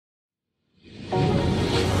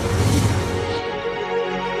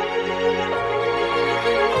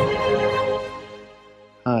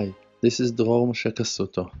This is Dror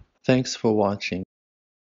Moshe. Thanks for watching.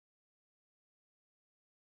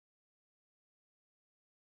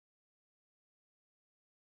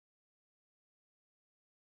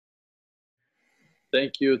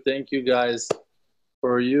 Thank you guys.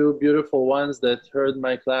 For you beautiful ones that heard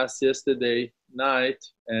my class yesterday night,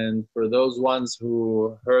 and for those ones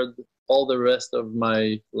who heard all the rest of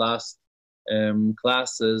my last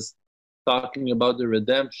classes, talking about the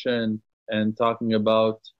redemption and talking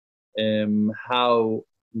about how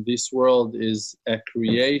this world is a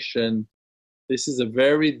creation. This is a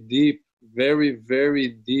very deep, very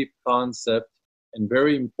deep concept and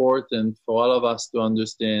very important for all of us to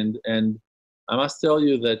understand. And I must tell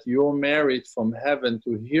you that your merit from heaven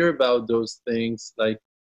to hear about those things, like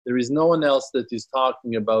there is no one else that is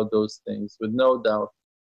talking about those things, with no doubt.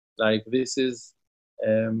 Like this is,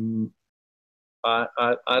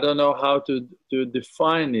 I don't know how to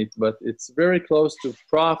define it, but it's very close to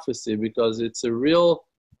prophecy because it's a real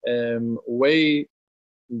way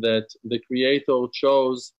that the Creator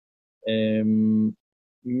chose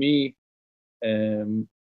me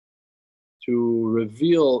to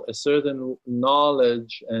reveal a certain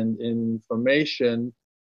knowledge and information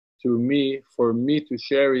to me, for me to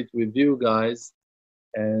share it with you guys.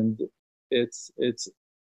 And it's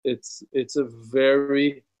a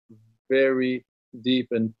very deep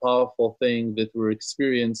and powerful thing that we're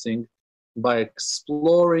experiencing by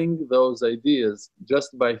exploring those ideas,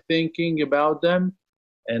 just by thinking about them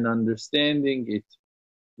and understanding it,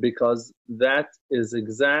 because that is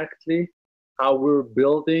exactly how we're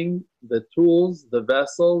building the tools, the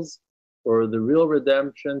vessels for the real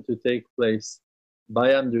redemption to take place,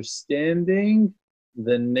 by understanding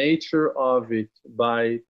the nature of it,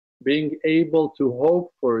 by being able to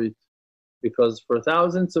hope for it. Because for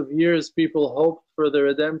thousands of years, people hoped for the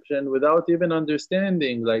redemption without even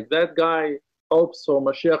understanding. Like that guy hopes for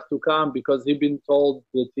Mashiach to come because he's been told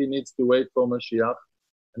that he needs to wait for Mashiach.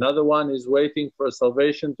 Another one is waiting for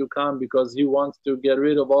salvation to come because he wants to get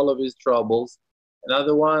rid of all of his troubles.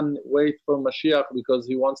 Another one waits for Mashiach because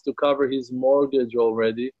he wants to cover his mortgage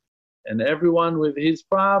already. And everyone with his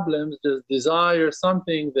problems just desires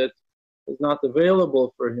something that is not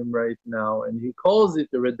available for him right now. And he calls it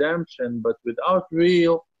a redemption, but without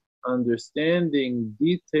real understanding,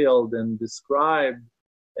 detailed and described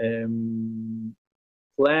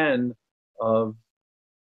plan of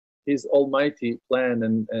his almighty plan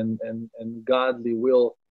and godly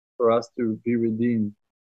will for us to be redeemed.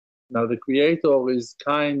 Now the Creator is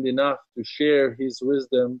kind enough to share his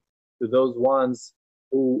wisdom to those ones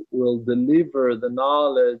who will deliver the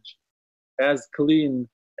knowledge as clean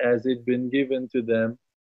as it's been given to them.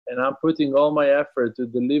 And I'm putting all my effort to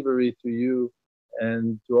deliver it to you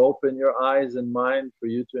and to open your eyes and mind for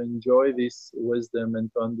you to enjoy this wisdom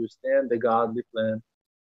and to understand the godly plan.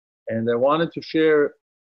 And I wanted to share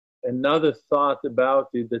another thought about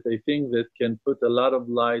it that I think that can put a lot of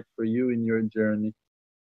light for you in your journey.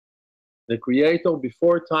 The Creator,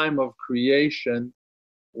 before time of creation,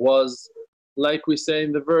 was, like we say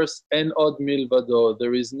in the verse, En od milvado,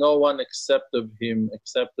 there is no one except of him.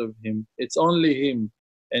 It's only him.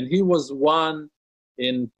 And he was one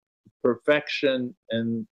in perfection,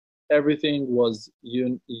 and everything was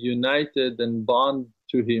united and bound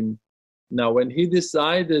to him. Now when he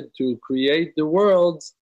decided to create the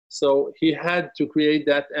worlds, so he had to create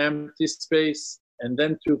that empty space, and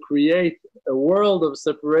then to create a world of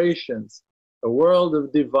separations, a world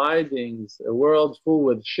of dividings, a world full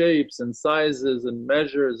with shapes and sizes and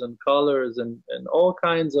measures and colors and all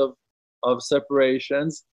kinds of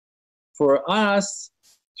separations, for us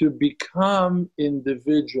to become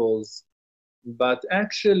individuals. But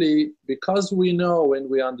actually, because we know and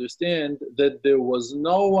we understand that there was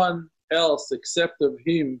no one else except of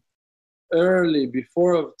him early,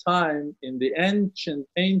 before of time, in the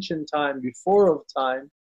ancient time, before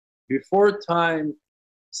time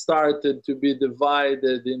started to be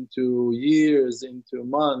divided into years, into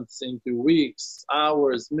months, into weeks,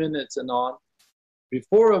 hours, minutes, and on.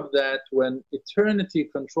 Before of that, when eternity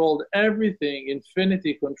controlled everything,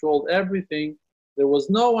 infinity controlled everything, there was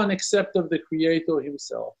no one except of the Creator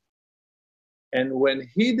himself. And when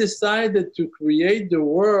he decided to create the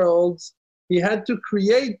worlds, he had to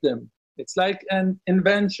create them. It's like an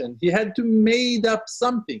invention. He had to make up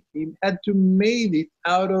something. He had to make it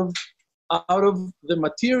out of the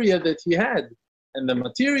materia that he had. And the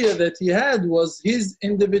materia that he had was his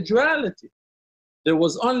individuality. There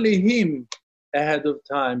was only him ahead of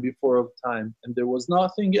time, before of time, and there was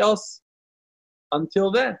nothing else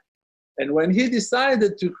until then. And when he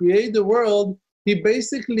decided to create the world, he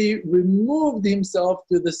basically removed himself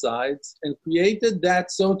to the sides and created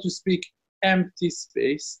that, so to speak, empty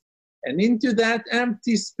space. And into that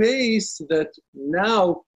empty space that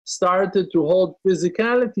now started to hold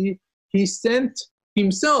physicality, he sent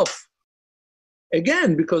himself.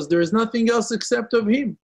 Again, because there is nothing else except of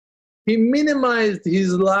him. He minimized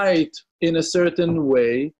his light in a certain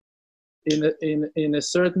way, in a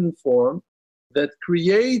certain form, that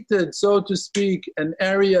created, so to speak, an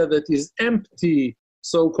area that is empty,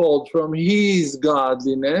 so-called, from his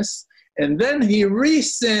godliness, and then he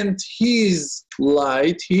resent his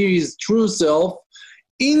light, his true self,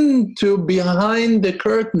 into behind the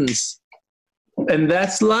curtains. And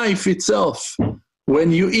that's life itself.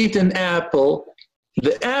 When you eat an apple,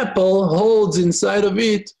 the apple holds inside of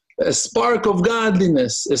it a spark of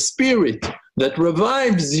godliness, a spirit that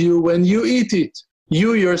revives you when you eat it.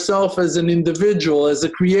 You yourself as an individual, as a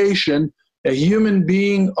creation, a human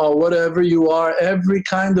being or whatever you are, every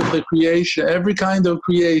kind of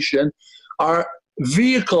creation are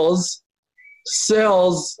vehicles,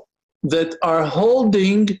 cells that are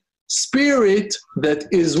holding spirit that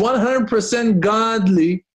is 100%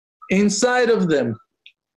 godly inside of them.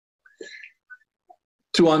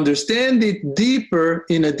 To understand it deeper,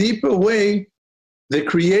 in a deeper way, the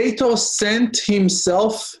Creator sent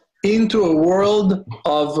himself into a world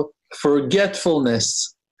of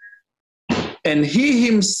forgetfulness. And he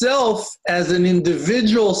himself, as an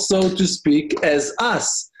individual, so to speak, as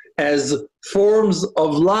us, as forms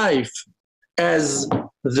of life, as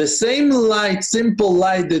the same light, simple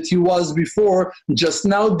light that he was before, just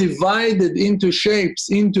now divided into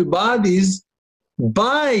shapes, into bodies,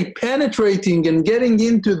 by penetrating and getting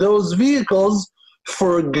into those vehicles,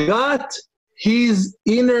 forgot his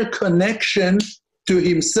inner connection to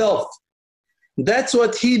himself. That's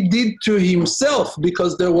what he did to himself,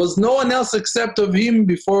 because there was no one else except of him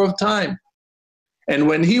before of time. And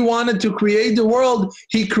when he wanted to create the world,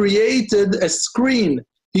 he created a screen,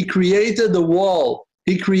 he created a wall,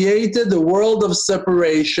 he created a world of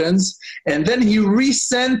separations, and then he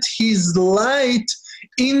resent his light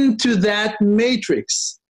into that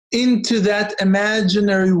matrix, into that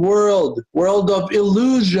imaginary world of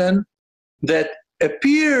illusion that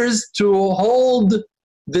appears to hold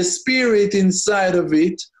the spirit inside of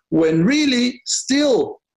it, when really,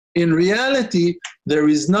 still, in reality, there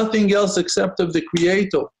is nothing else except of the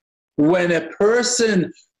Creator. When a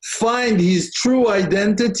person finds his true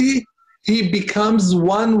identity, he becomes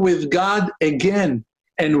one with God again.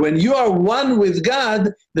 And when you are one with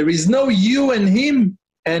God, there is no you and him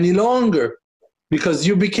any longer, because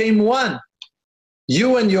you became one.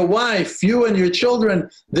 You and your wife, you and your children,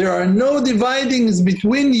 there are no dividings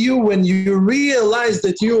between you when you realize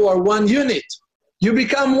that you are one unit. You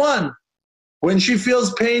become one. When she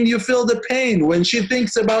feels pain, you feel the pain. When she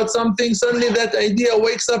thinks about something, suddenly that idea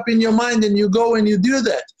wakes up in your mind and you go and you do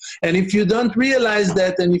that. And if you don't realize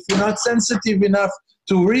that, and if you're not sensitive enough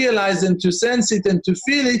to realize and to sense it and to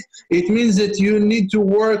feel it, it means that you need to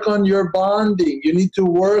work on your bonding. You need to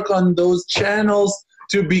work on those channels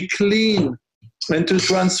to be clean and to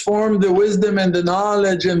transform the wisdom and the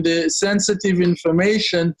knowledge and the sensitive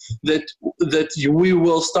information that we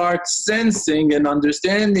will start sensing and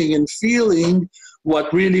understanding and feeling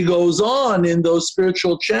what really goes on in those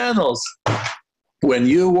spiritual channels. When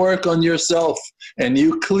you work on yourself and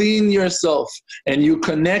you clean yourself and you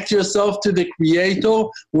connect yourself to the Creator,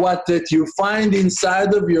 what that you find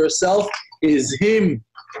inside of yourself is Him,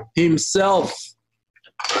 Himself.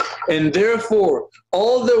 And therefore,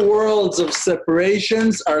 all the worlds of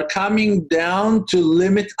separations are coming down to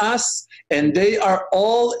limit us, and they are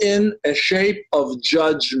all in a shape of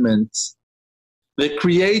judgment. The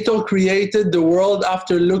Creator created the world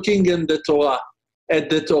after looking in the Torah,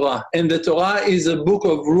 at the Torah. And the Torah is a book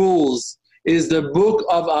of rules, is the book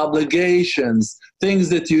of obligations, things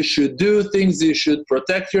that you should do, things you should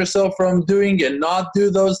protect yourself from doing and not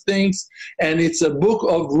do those things. And it's a book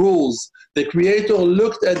of rules. The Creator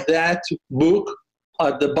looked at that book,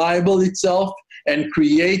 at the Bible itself, and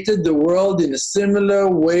created the world in a similar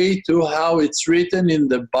way to how it's written in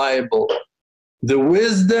the Bible. The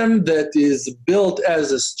wisdom that is built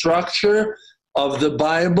as a structure of the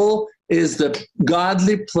Bible is the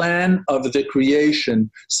godly plan of the creation.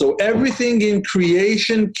 So everything in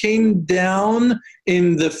creation came down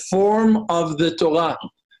in the form of the Torah.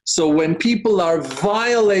 So when people are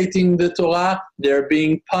violating the Torah, they're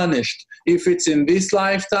being punished. If it's in this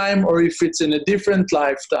lifetime or if it's in a different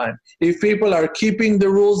lifetime. If people are keeping the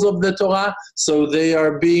rules of the Torah, so they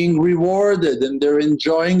are being rewarded and they're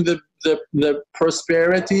enjoying the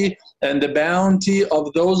prosperity and the bounty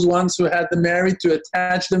of those ones who had the merit to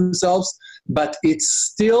attach themselves, but it's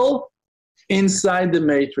still inside the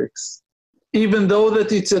matrix. Even though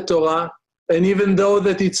that it's a Torah, and even though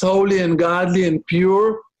that it's holy and godly and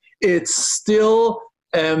pure, it's still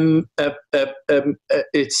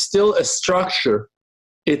it's still a structure.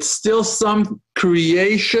 It's still some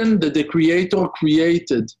creation that the Creator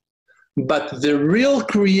created. But the real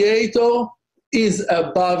Creator is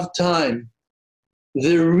above time.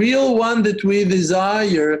 The real one that we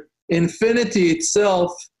desire, infinity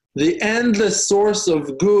itself, the endless source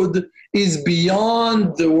of good, is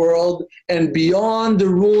beyond the world and beyond the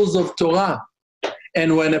rules of Torah.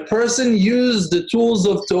 And when a person uses the tools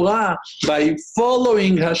of Torah by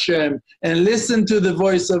following Hashem and listen to the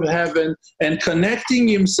voice of heaven and connecting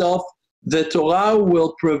himself, the Torah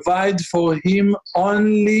will provide for him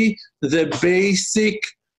only the basic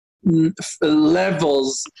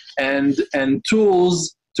levels and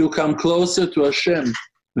tools to come closer to Hashem.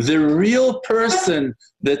 The real person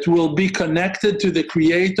that will be connected to the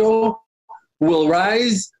Creator will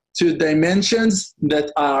rise to dimensions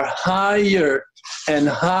that are higher and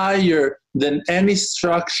higher than any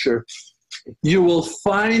structure. You will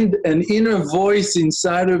find an inner voice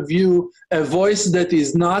inside of you, a voice that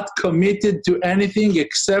is not committed to anything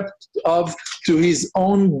except to his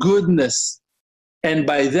own goodness. And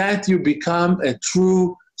by that you become a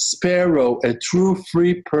true sparrow, a true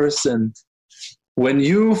free person. When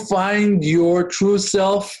you find your true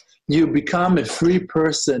self, you become a free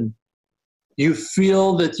person. You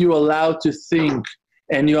feel that you're allowed to think,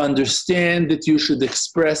 and you understand that you should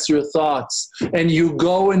express your thoughts, and you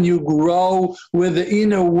go and you grow with the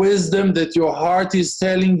inner wisdom that your heart is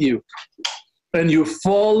telling you, and you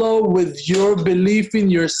follow with your belief in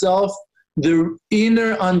yourself the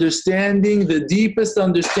inner understanding, the deepest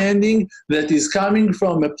understanding that is coming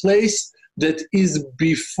from a place that is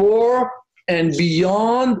before and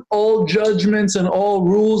beyond all judgments and all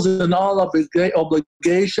rules and all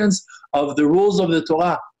obligations of the rules of the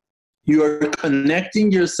Torah. You are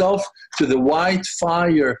connecting yourself to the white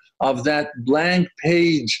fire of that blank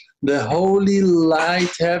page, the holy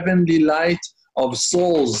light, heavenly light of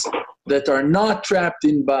souls that are not trapped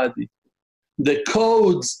in body. The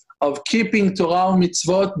codes of keeping Torah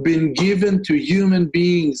mitzvot been given to human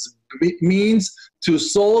beings. It means to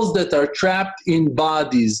souls that are trapped in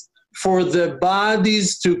bodies, for the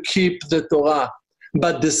bodies to keep the Torah.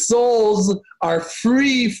 But the souls are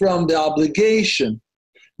free from the obligation.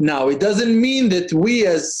 Now, it doesn't mean that we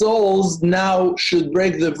as souls now should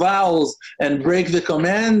break the vows and break the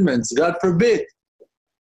commandments. God forbid.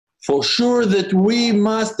 For sure that we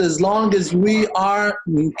must, as long as we are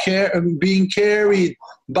being carried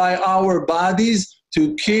by our bodies,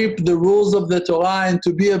 to keep the rules of the Torah and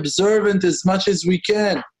to be observant as much as we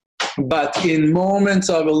can. But in moments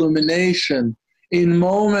of illumination, in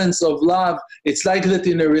moments of love, it's like that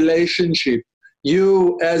in a relationship.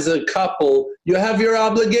 You as a couple, you have your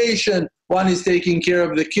obligation. One is taking care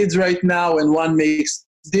of the kids right now, and one makes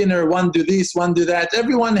dinner, one do this, one do that.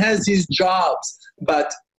 Everyone has his jobs.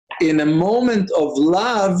 But in a moment of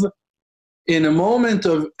love, in a moment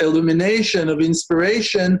of illumination, of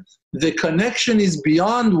inspiration, the connection is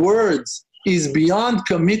beyond words, is beyond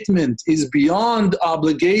commitment, is beyond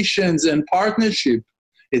obligations and partnership.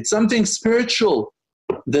 It's something spiritual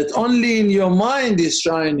that only in your mind is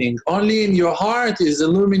shining, only in your heart is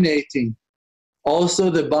illuminating. Also,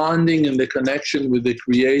 the bonding and the connection with the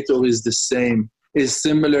Creator is the same, is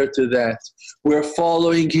similar to that. We're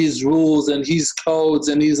following His rules and His codes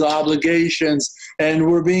and His obligations, and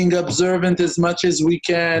we're being observant as much as we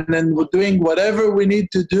can, and we're doing whatever we need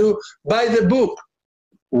to do by the book,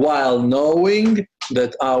 while knowing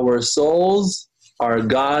that our souls are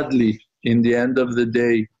godly in the end of the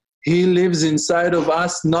day. He lives inside of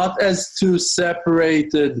us not as two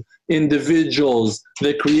separated individuals,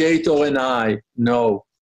 the Creator and I. No.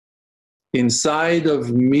 Inside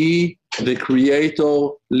of me, the Creator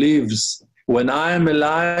lives. When I am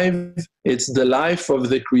alive, it's the life of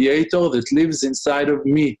the Creator that lives inside of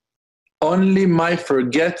me. Only my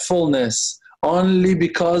forgetfulness, only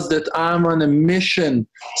because that I'm on a mission,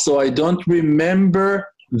 so I don't remember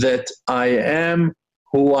that I am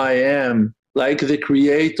who I am, like the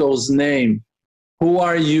Creator's name. Who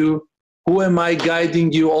are you? Who am I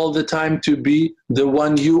guiding you all the time to be? The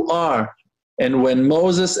one you are. And when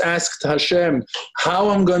Moses asked Hashem, how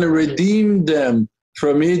I'm going to redeem them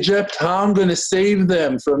from Egypt, how I'm going to save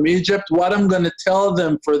them from Egypt, what I'm going to tell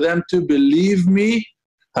them for them to believe me,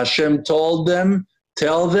 Hashem told them,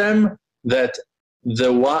 tell them that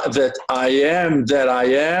that I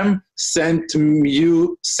am sent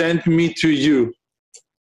me to you.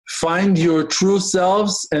 Find your true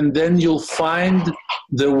selves, and then you'll find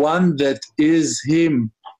the one that is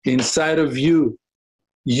Him inside of you.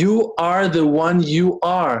 You are the one you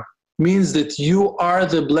are, means that you are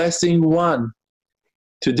the blessing one.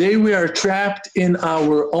 Today we are trapped in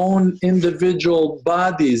our own individual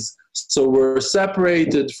bodies, so we're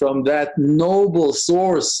separated from that noble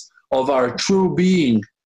source of our true being.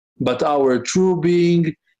 But our true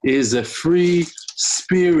being is a free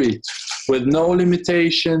spirit with no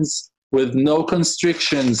limitations, with no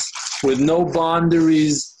constrictions, with no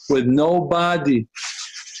boundaries, with no body,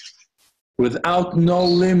 without no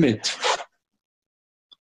limit.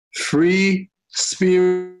 Free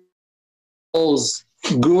spirit souls,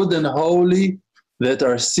 good and holy, that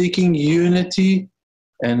are seeking unity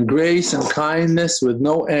and grace and kindness with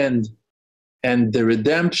no end. And the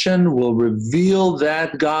redemption will reveal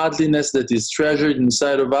that godliness that is treasured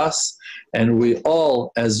inside of us, and we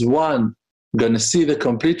all as one going to see the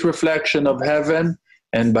complete reflection of heaven,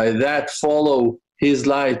 and by that follow his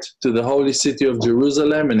light to the holy city of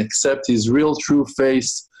Jerusalem and accept his real true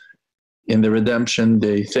face in the redemption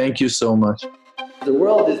day. Thank you so much. The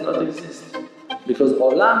world does not exist because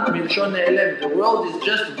Olam Milshon Ne'elem, the world is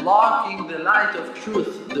just blocking the light of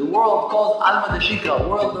truth. The world called Alma Deshika,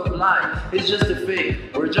 world of light, is just a fake.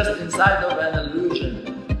 We're just inside of an illusion.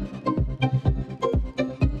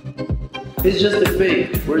 It's just a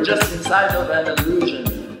fake. We're just inside of an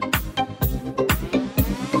illusion.